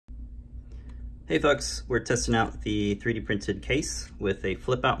Hey folks, we're testing out the 3D printed case with a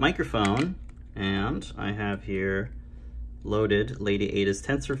flip out microphone, and I have here loaded Lady Ada's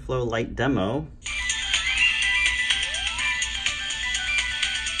TensorFlow Lite demo.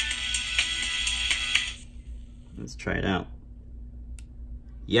 Let's try it out.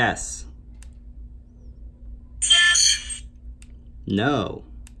 Yes. No.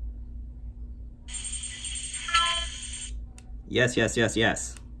 Yes, yes, yes,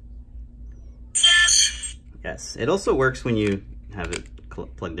 yes. Yes, it also works when you have it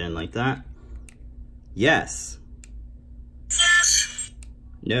plugged in like that. Yes.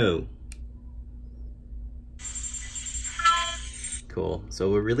 No. Cool, so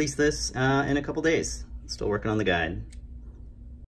we'll release this in a couple days. Still working on the guide.